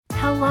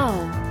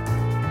Hello.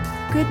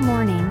 Good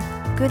morning,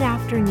 good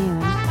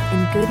afternoon,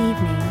 and good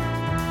evening.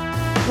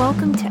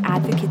 Welcome to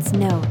Advocate's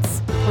Notes,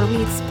 where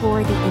we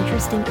explore the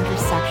interesting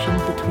intersection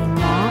between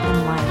law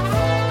and life.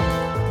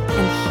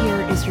 And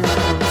here is your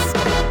host,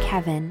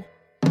 Kevin.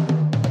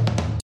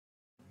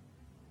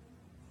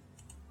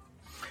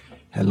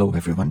 Hello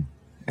everyone,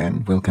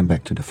 and welcome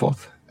back to the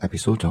fourth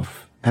episode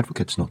of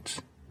Advocate's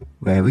Notes,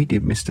 where we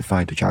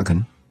demystify the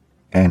jargon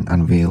and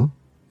unveil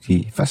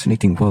the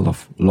fascinating world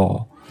of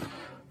law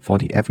for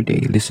the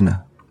everyday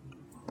listener.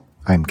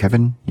 I'm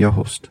Kevin, your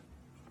host.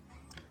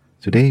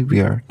 Today we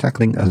are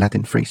tackling a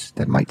Latin phrase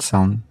that might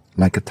sound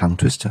like a tongue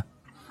twister.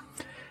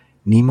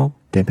 Nemo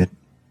Debet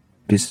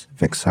Bis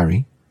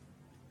Vexari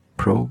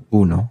pro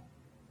uno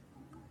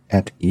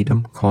ad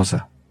idem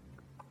causa.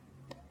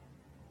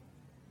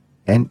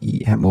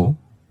 Nemo,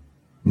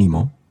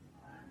 Nemo,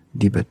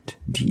 Debet,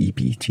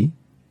 Debet,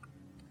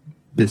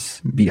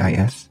 Bis,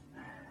 Bis,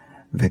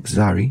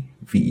 Vexari,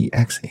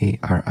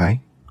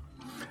 Vexari,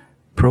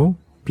 pro,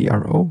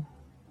 Pro,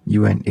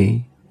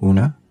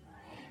 una,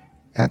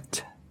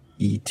 at,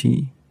 idem,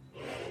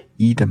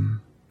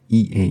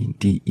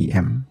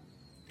 eadem,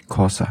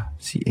 causa,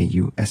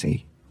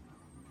 causa.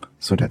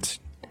 So that's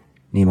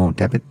Nemo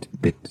Debet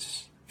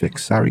Bis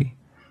Vexari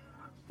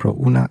pro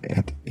una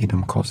ad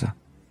idem causa.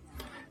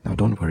 Now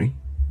don't worry,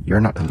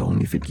 you're not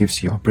alone if it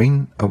gives your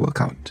brain a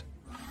workout.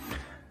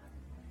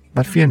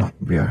 But fear not,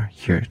 we are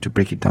here to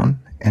break it down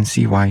and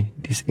see why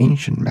this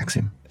ancient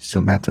maxim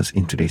still matters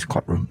in today's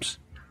courtrooms.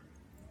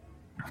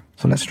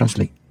 So let's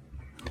translate.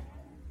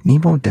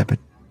 Nemo Debet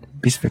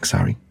Bis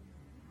Vexari.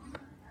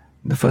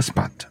 The first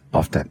part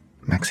of that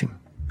maxim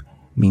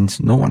means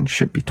no one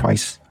should be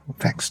twice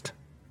vexed.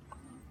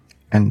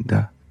 And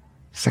the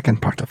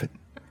second part of it,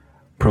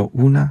 pro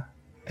una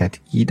ad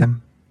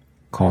idem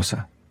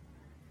causa,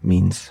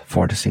 means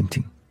for the same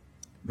thing.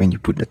 When you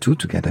put the two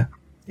together,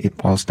 it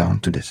boils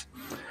down to this.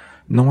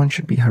 No one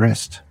should be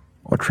harassed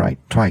or tried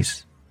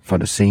twice for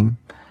the same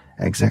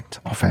exact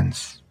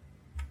offense.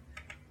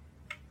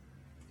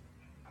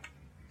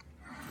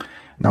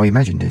 Now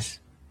imagine this.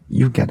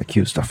 You get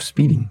accused of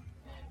speeding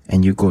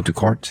and you go to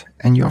court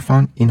and you are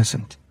found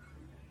innocent.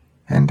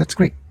 And that's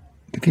great.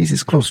 The case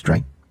is closed,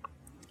 right?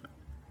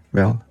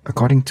 Well,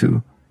 according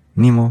to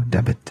Nemo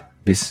Debet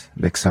Bis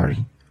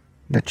Vexari,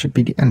 that should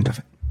be the end of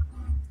it.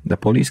 The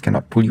police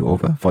cannot pull you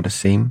over for the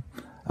same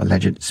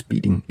alleged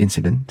speeding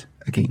incident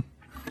again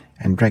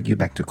and drag you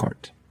back to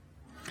court.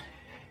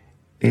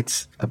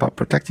 It's about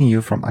protecting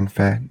you from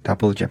unfair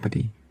double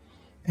jeopardy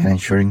and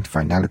ensuring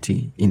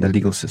finality in the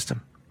legal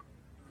system.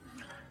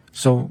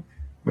 So,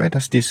 where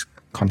does this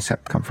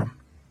concept come from?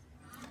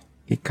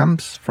 It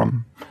comes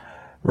from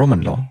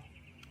Roman law,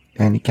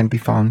 and it can be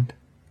found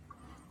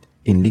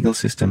in legal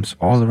systems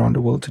all around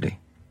the world today.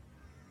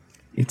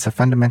 It's a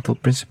fundamental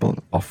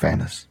principle of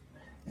fairness,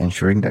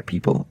 ensuring that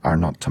people are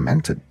not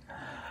tormented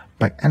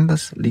by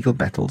endless legal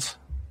battles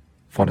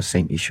for the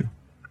same issue.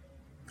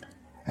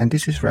 And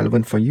this is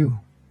relevant for you,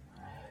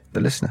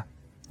 the listener.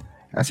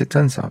 As it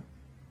turns out,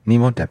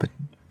 Nemo Debet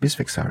Bis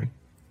Vexari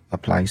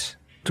applies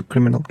to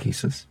criminal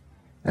cases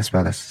as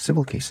well as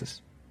civil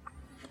cases.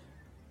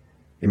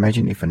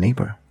 Imagine if a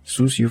neighbor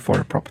sues you for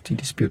a property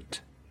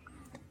dispute.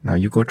 Now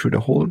you go through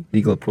the whole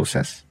legal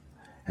process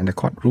and the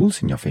court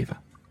rules in your favor.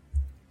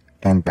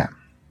 And bam,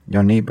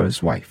 your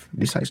neighbor's wife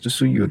decides to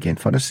sue you again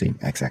for the same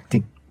exact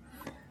thing.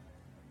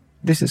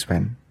 This is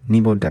when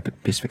Nemo Debet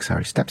Bis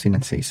Vexari steps in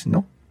and says,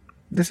 no,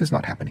 this is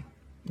not happening.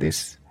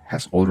 This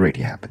has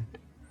already happened.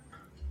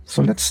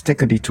 So let's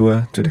take a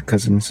detour to the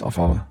cousins of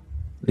our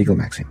legal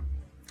maxim.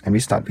 And we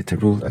start with the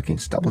rule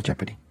against double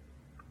jeopardy.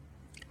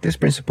 This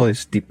principle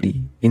is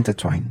deeply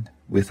intertwined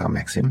with our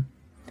maxim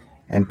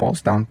and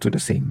boils down to the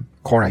same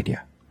core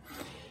idea.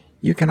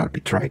 You cannot be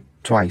tried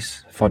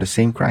twice for the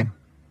same crime.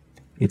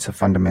 It's a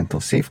fundamental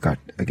safeguard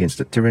against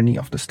the tyranny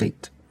of the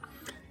state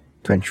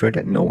to ensure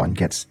that no one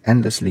gets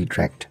endlessly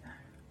dragged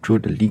through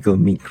the legal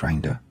meat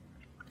grinder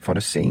for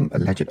the same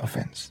alleged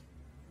offense.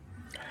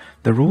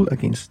 The rule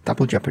against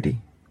double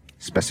jeopardy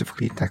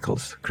specifically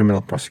tackles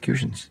criminal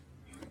prosecutions.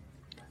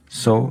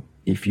 So,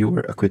 if you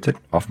were acquitted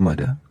of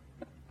murder,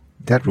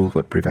 that rule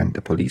would prevent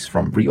the police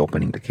from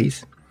reopening the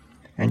case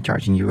and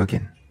charging you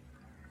again.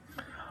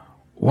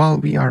 While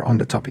we are on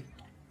the topic,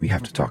 we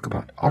have to talk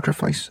about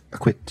autrefois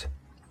acquit,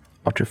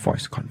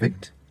 autrefois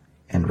convict,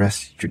 and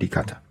res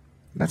judicata.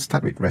 Let's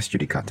start with res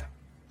judicata.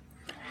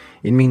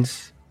 It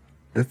means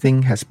the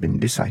thing has been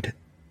decided.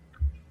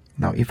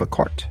 Now, if a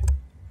court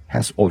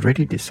has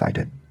already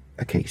decided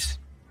a case,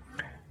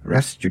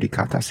 res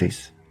judicata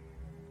says,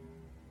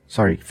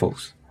 sorry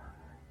folks,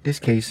 this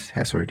case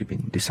has already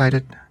been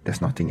decided,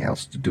 there's nothing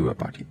else to do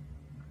about it.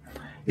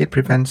 It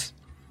prevents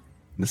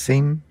the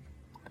same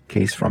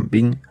case from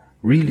being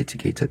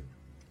relitigated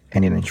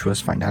and it ensures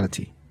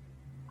finality.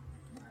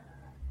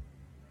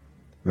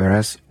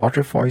 Whereas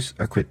autrefois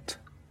acquit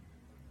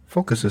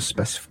focuses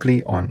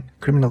specifically on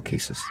criminal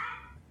cases.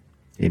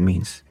 It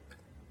means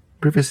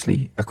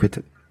previously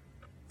acquitted.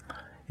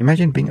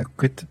 Imagine being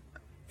acquitted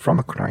from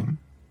a crime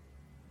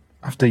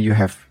after you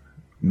have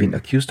been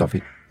accused of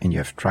it and you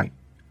have tried.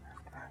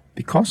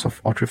 Because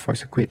of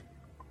autrefois acquit,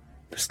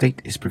 the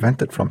state is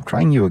prevented from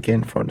trying you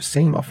again for the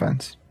same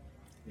offense.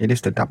 It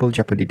is the double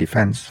jeopardy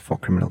defense for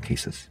criminal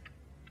cases.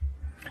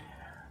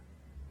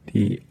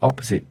 The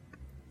opposite,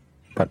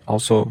 but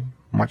also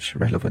much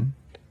relevant,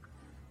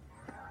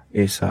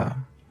 is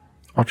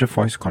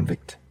autrefois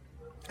convict,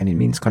 and it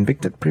means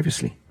convicted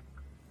previously.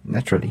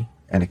 Naturally,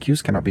 an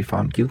accused cannot be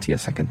found guilty a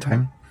second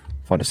time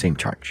for the same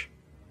charge.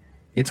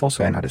 It's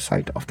also another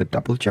side of the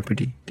double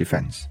jeopardy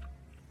defense.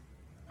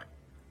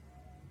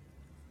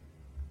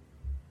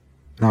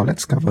 Now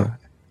let's cover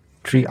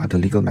 3 other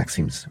legal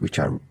maxims which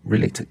are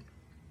related.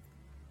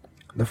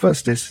 The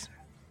first is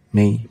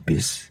ne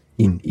bis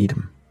in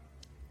idem.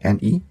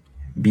 N-E-B-I-S-I-N-I-D-E-M.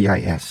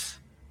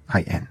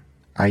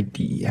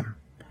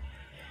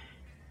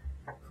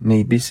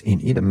 Ne bis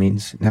in idem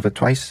means never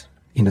twice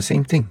in the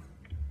same thing.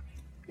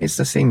 It's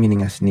the same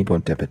meaning as Nemo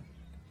Debet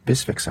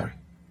Bis Vexari.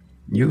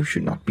 You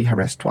should not be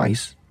harassed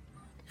twice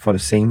for the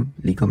same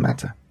legal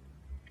matter.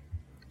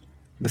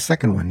 The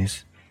second one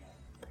is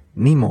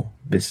Nemo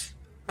bis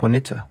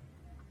ponita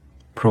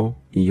pro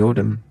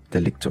iodum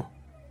delicto.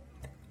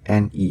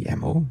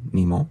 N-E-M-O,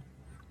 Nemo,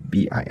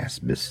 B-I-S,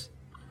 bis,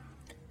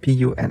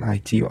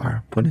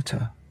 P-U-N-I-T-O-R,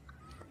 ponita,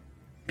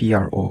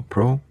 P-R-O,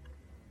 pro,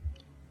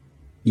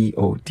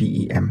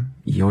 E-O-D-E-M,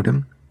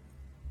 iodum,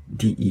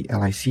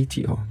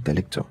 D-E-L-I-C-T-O,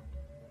 delicto.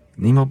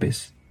 Nemo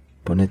bis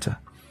ponita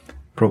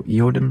pro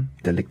iodum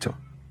delicto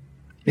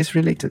is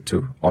related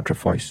to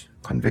autrefois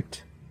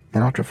convict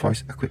and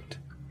autrefois acquit.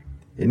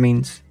 It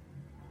means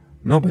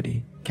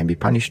nobody can be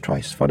punished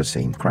twice for the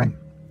same crime.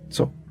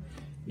 So,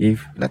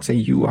 if, let's say,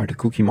 you are the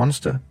cookie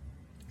monster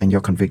and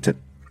you're convicted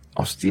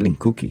of stealing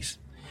cookies,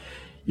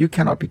 you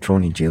cannot be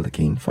thrown in jail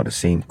again for the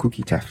same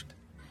cookie theft.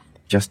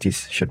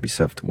 Justice should be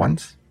served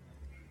once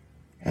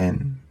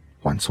and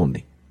once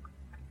only.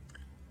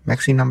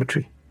 Maxim number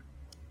 3.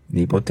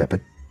 Nemo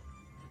Debet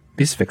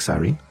Bis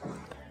Vexari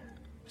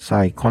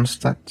sai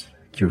constat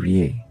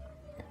curiae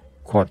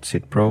quod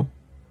sit pro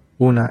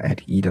una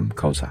et idem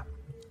causa.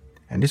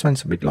 And this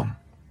one's a bit long.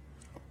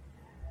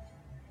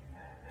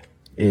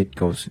 It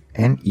goes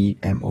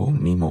N-E-M-O,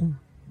 Nemo,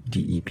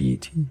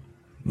 D-E-B-E-T,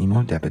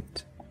 Nemo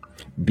Debet,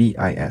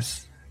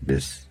 B-I-S,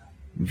 bis,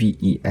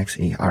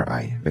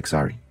 V-E-X-A-R-I,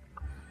 Vexari.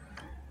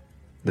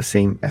 The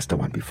same as the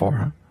one before,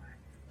 huh?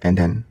 And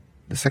then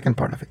the second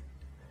part of it.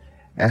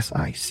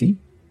 S-I-C,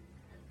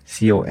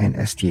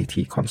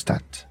 C-O-N-S-T-A-T,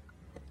 constat,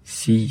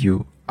 C-U-R-I-A-E,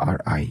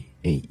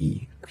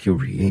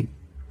 curiae,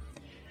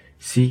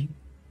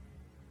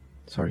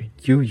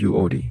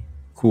 Q-U-O-D,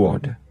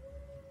 quod,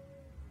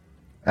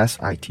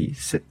 S-I-T,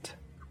 sit,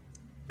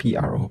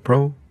 P-R-O,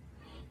 pro,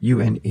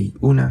 U-N-A,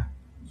 una,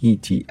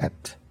 E-T,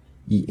 et,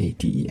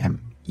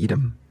 E-A-D-E-M,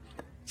 idem,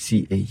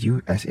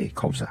 C-A-U-S-A,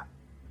 causa.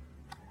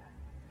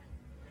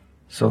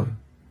 So,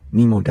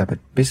 Nemo Debet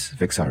Bis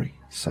Vexari,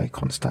 sai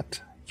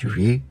constat,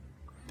 curiae,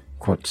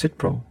 quod sit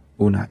pro,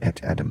 una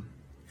et edem,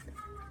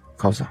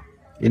 causa.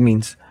 It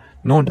means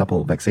no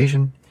double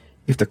vexation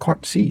if the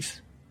court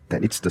sees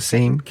that it's the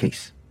same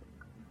case.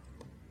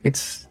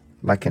 It's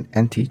like an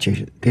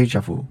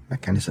anti-deja vu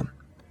mechanism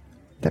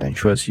that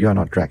ensures you are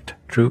not dragged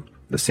through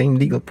the same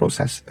legal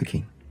process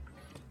again,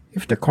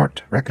 if the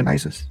court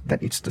recognizes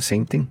that it's the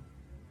same thing.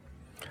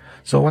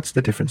 So what's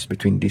the difference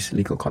between these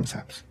legal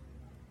concepts?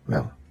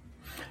 Well,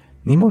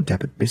 Nemo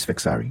Debet Bis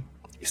Vexari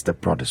is the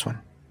broadest one.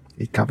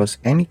 It covers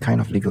any kind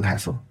of legal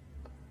hassle,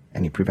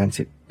 and it prevents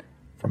it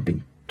from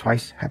being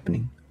twice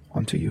happening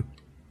onto you.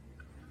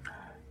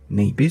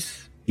 Ne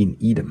bis in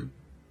idem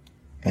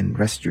and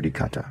res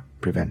judicata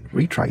prevent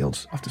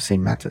retrials of the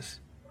same matters.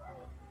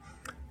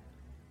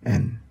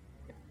 And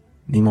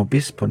Nemo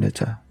bis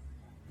ponita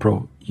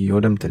pro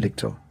iodum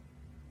delicto,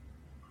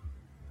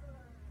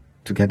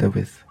 together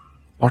with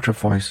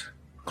autrefois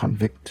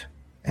convict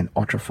and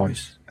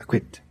autrefois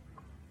acquit,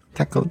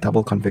 tackle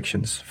double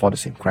convictions for the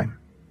same crime.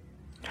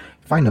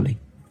 Finally,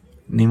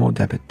 Nemo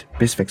Debet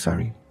Bis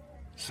Vexari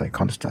sai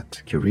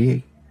constat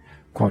curiae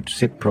quod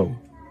sit pro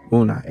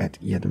una et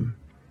idem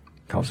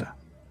causa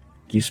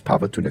gives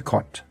power to the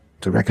court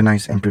to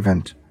recognize and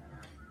prevent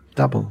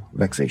double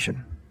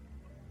vexation.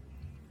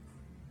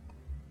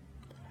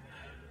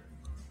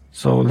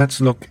 So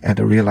let's look at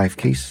a real-life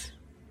case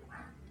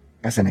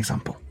as an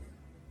example.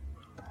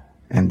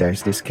 And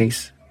there's this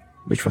case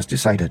which was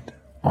decided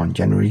on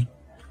January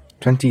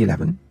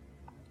 2011,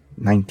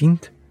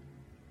 19th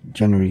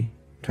January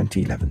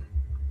 2011,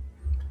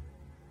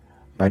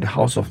 by the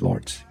House of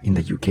Lords in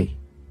the UK.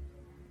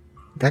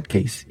 That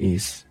case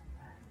is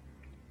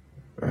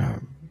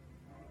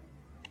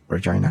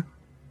Regina,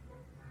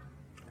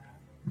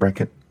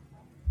 bracket,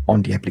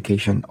 on the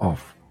application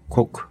of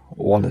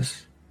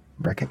Coke-Wallace,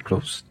 bracket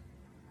closed,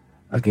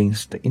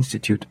 against the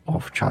Institute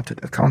of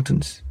Chartered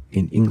Accountants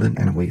in England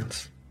and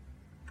Wales.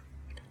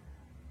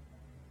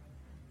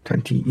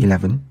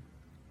 2011,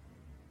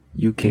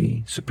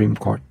 UK Supreme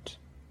Court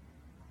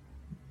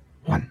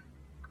 1.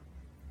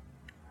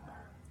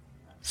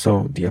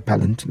 So the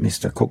appellant,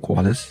 Mr.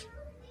 Coke-Wallace,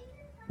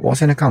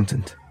 was an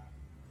accountant.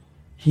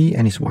 He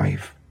and his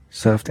wife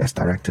served as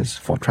directors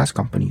for trust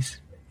companies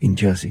in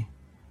Jersey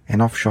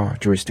and offshore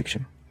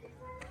jurisdiction.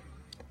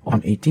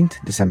 On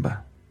 18th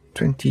December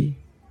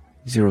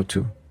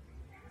 2002,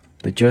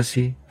 the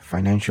Jersey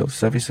Financial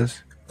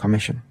Services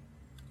Commission,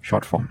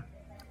 short form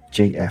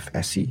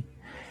JFSC,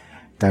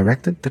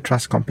 directed the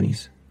trust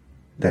companies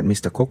that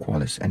Mr.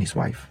 Coke-Wallace and his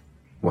wife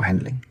were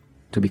handling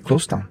to be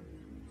closed down.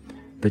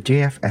 The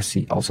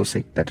JFSC also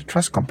said that the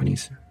trust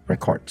companies'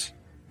 records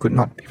could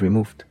not be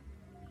removed.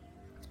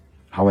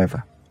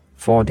 However,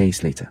 4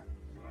 days later,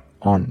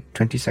 on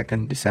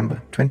 22nd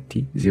December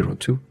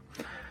 2002,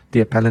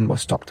 the appellant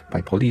was stopped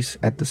by police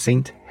at the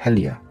St.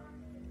 Helier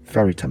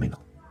ferry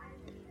terminal.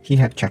 He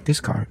had checked his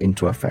car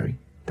into a ferry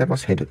that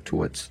was headed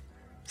towards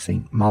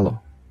St.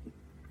 Malo.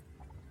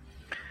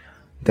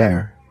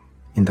 There,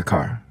 in the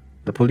car,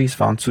 the police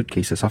found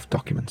suitcases of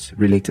documents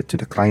related to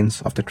the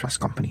clients of the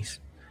trust companies.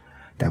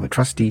 There were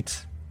trust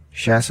deeds,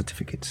 share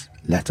certificates,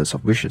 letters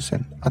of wishes,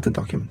 and other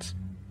documents.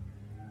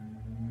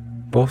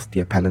 Both the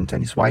appellant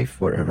and his wife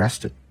were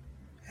arrested,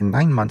 and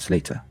 9 months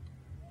later,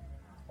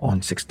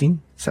 on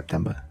 16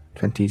 September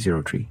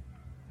 2003,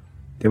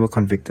 they were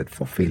convicted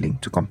for failing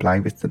to comply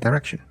with the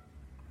direction.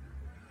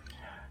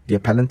 The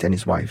appellant and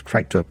his wife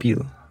tried to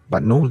appeal,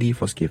 but no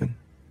leave was given,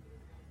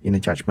 in a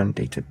judgment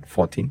dated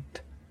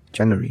 14th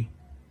January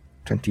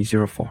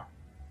 2004.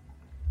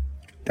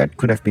 That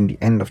could have been the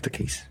end of the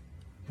case,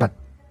 but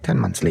 10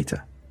 months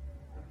later,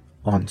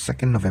 on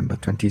 2nd November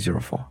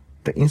 2004,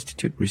 the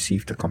Institute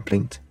received a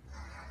complaint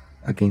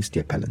against the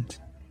appellant.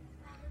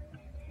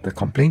 The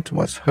complaint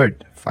was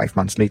heard 5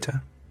 months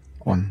later,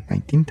 on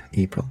 19th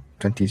April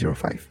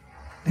 2005,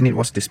 and it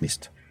was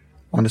dismissed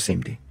on the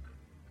same day.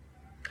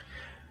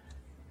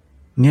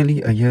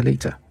 Nearly a year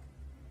later,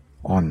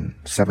 on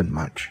 7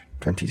 March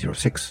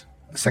 2006,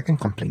 a second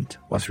complaint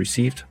was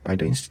received by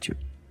the Institute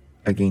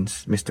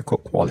against Mr.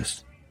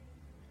 Coke-Wallace.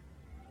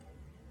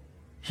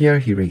 Here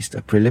he raised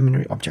a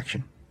preliminary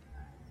objection,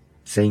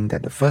 saying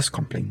that the first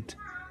complaint,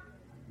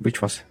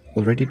 which was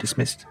already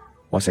dismissed,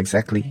 was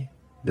exactly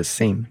the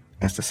same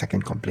as the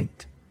second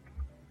complaint.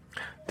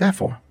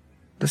 Therefore,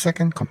 the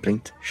second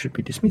complaint should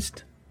be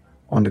dismissed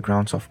on the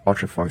grounds of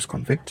autrefois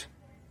convict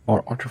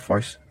or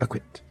autrefois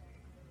acquit.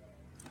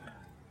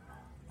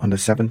 On the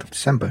 7th of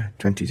December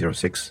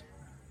 2006,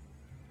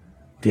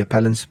 the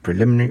appellant's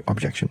preliminary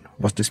objection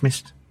was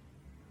dismissed.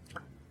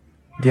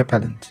 The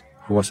appellant,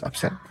 who was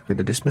upset with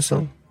the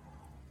dismissal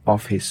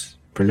of his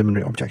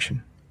preliminary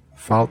objection,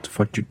 filed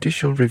for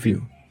judicial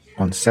review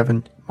on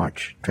 7th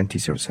March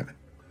 2007.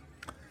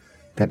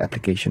 That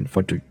application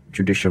for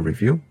judicial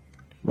review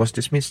was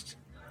dismissed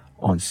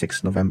on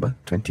 6 November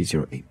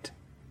 2008.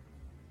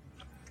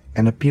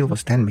 An appeal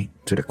was then made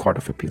to the Court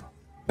of Appeal,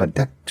 but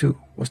that too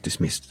was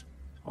dismissed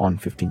on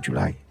 15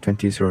 July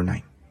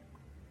 2009.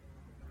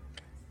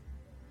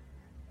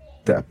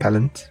 The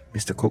appellant,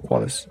 Mr.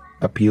 Coke-Wallace,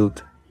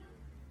 appealed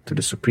to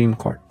the Supreme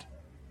Court,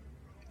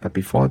 but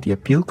before the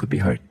appeal could be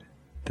heard,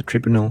 the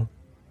Tribunal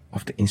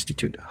of the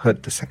Institute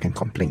heard the second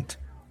complaint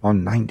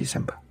on 9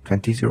 December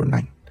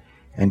 2009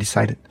 and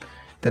decided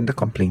that the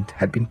complaint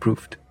had been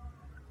proved.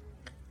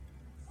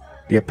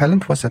 The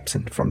appellant was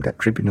absent from that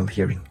tribunal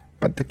hearing,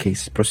 but the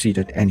case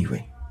proceeded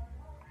anyway.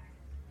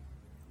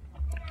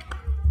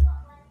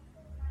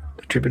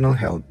 The tribunal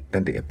held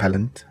that the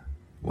appellant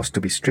was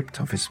to be stripped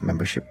of his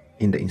membership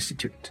in the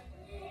Institute.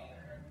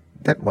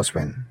 That was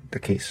when the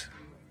case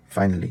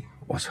finally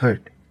was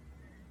heard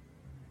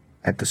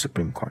at the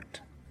Supreme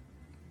Court.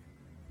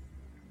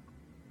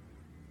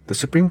 The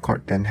Supreme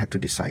Court then had to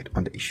decide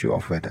on the issue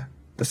of whether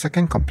the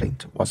second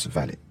complaint was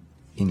valid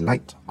in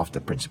light of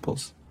the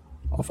principles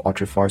of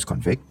autrefois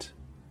convict,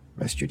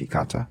 res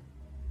judicata,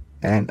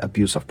 and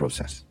abuse of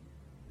process.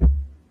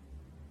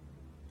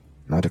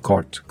 Now the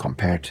court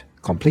compared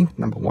complaint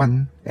number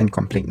 1 and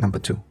complaint number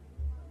 2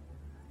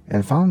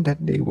 and found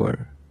that they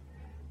were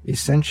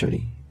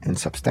essentially and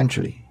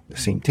substantially the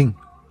same thing.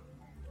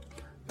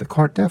 The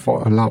court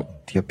therefore allowed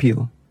the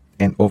appeal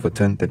and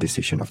overturned the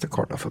decision of the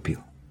Court of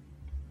Appeal.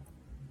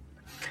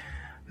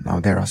 Now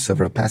there are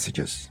several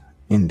passages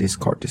in this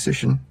court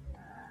decision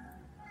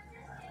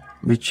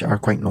which are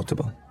quite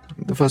notable.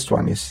 The first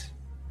one is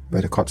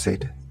where the court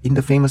said, in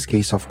the famous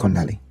case of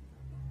Connelly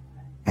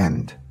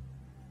and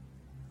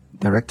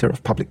Director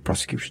of Public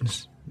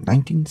Prosecutions,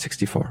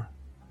 1964,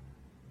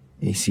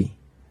 AC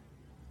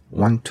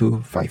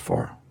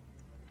 1254,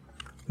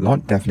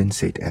 Lord Devlin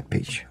said at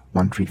page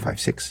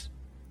 1356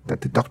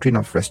 that the doctrine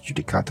of res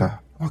judicata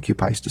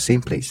occupies the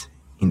same place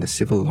in the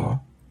civil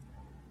law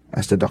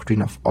as the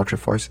doctrine of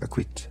autrefois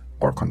acquit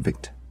or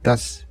convict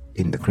does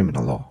in the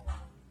criminal law.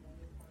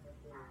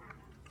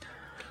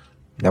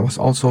 There was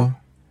also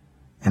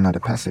another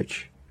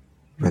passage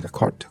where the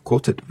court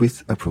quoted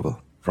with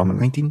approval from a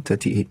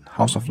 1938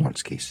 House of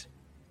Lords case,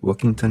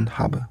 Workington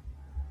Harbour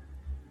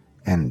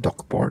and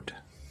Dock Board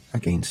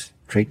against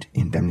Trade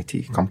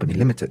Indemnity Company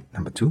Limited,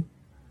 number 2,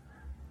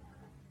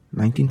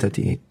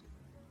 1938,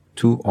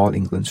 2 All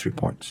England's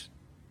Reports,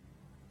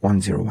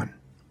 101.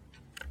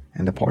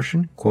 And the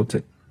portion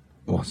quoted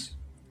was,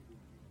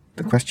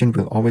 "The question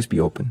will always be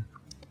open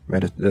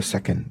whether the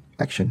second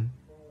action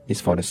is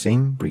for the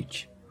same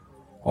breach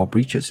or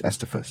breaches as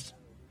the first,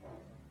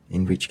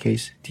 in which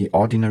case the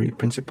ordinary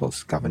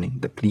principles governing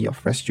the plea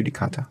of res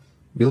judicata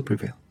will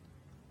prevail.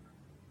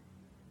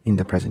 In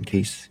the present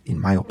case,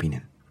 in my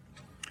opinion,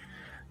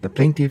 the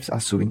plaintiffs are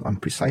suing on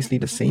precisely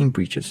the same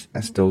breaches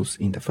as those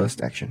in the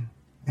first action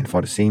and for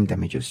the same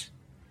damages,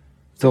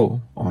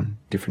 though on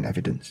different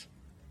evidence.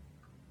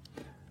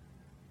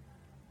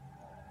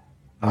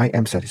 I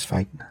am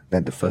satisfied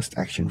that the first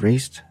action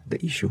raised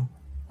the issue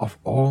of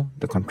all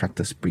the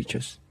contractor's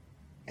breaches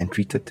and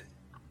treated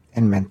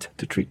and meant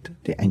to treat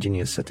the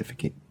engineer's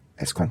certificate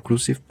as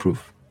conclusive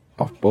proof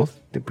of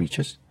both the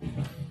breaches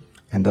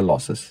and the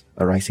losses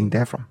arising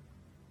therefrom.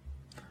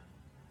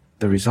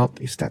 The result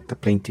is that the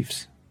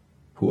plaintiffs,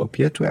 who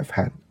appear to have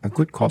had a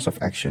good cause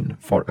of action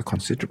for a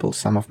considerable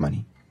sum of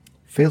money,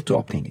 failed to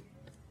obtain it,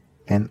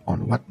 and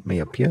on what may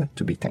appear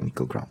to be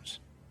technical grounds.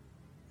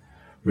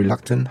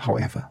 Reluctant,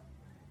 however,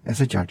 as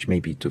a judge may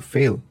be to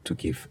fail to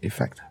give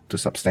effect to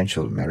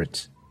substantial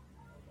merits,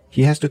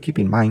 he has to keep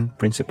in mind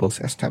principles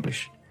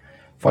established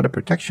for the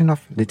protection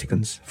of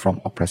litigants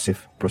from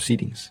oppressive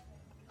proceedings.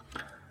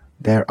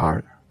 There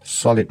are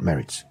solid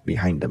merits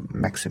behind the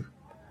maxim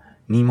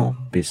Nemo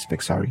Bis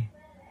Vexari,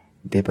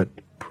 Debet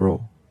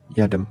pro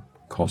iadem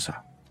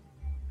causa.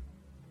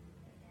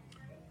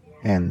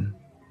 And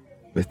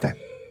with that,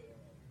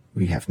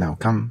 we have now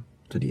come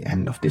to the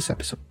end of this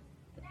episode.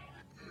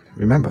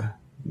 Remember,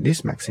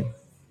 this maxim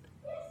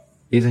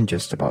isn't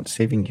just about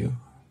saving you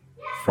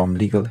from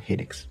legal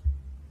headaches.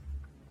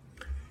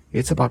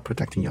 It's about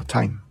protecting your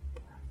time,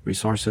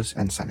 resources,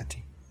 and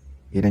sanity.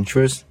 It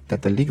ensures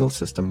that the legal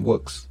system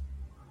works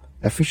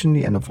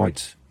efficiently and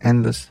avoids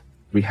endless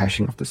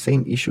rehashing of the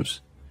same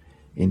issues.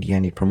 In the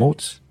end, it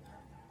promotes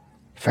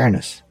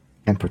fairness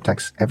and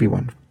protects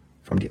everyone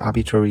from the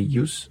arbitrary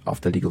use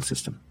of the legal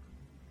system.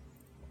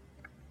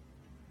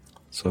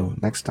 So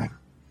next time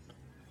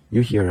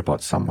you hear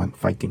about someone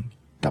fighting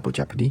double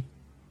jeopardy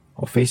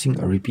or facing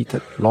a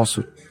repeated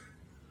lawsuit,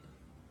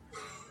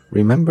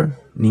 remember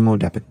Nemo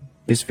Debet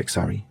Bis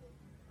Vexari,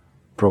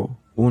 pro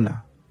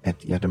una et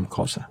iadem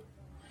causa.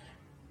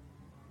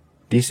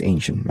 This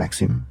ancient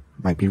maxim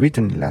might be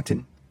written in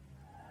Latin,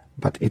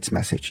 but its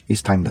message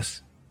is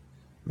timeless.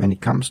 When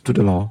it comes to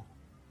the law,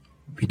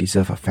 we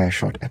deserve a fair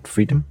shot at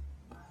freedom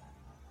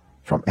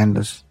from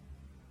endless,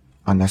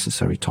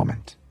 unnecessary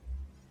torment.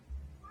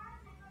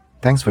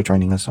 Thanks for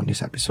joining us on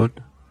this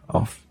episode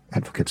of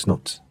Advocate's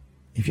Notes.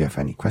 If you have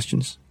any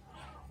questions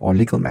or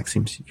legal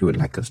maxims you would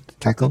like us to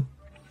tackle,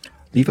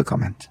 leave a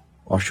comment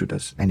or shoot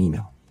us an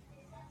email.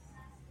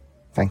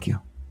 Thank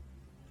you.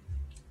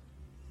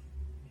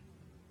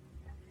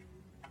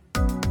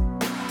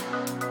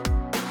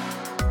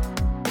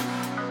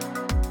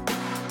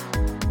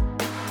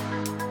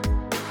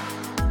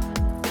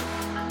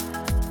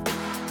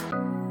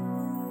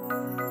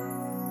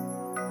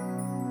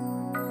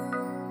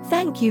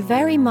 Thank you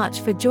very much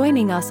for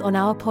joining us on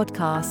our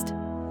podcast.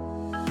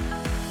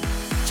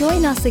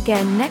 Join us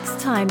again next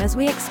time as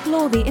we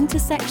explore the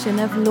intersection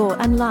of law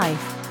and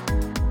life.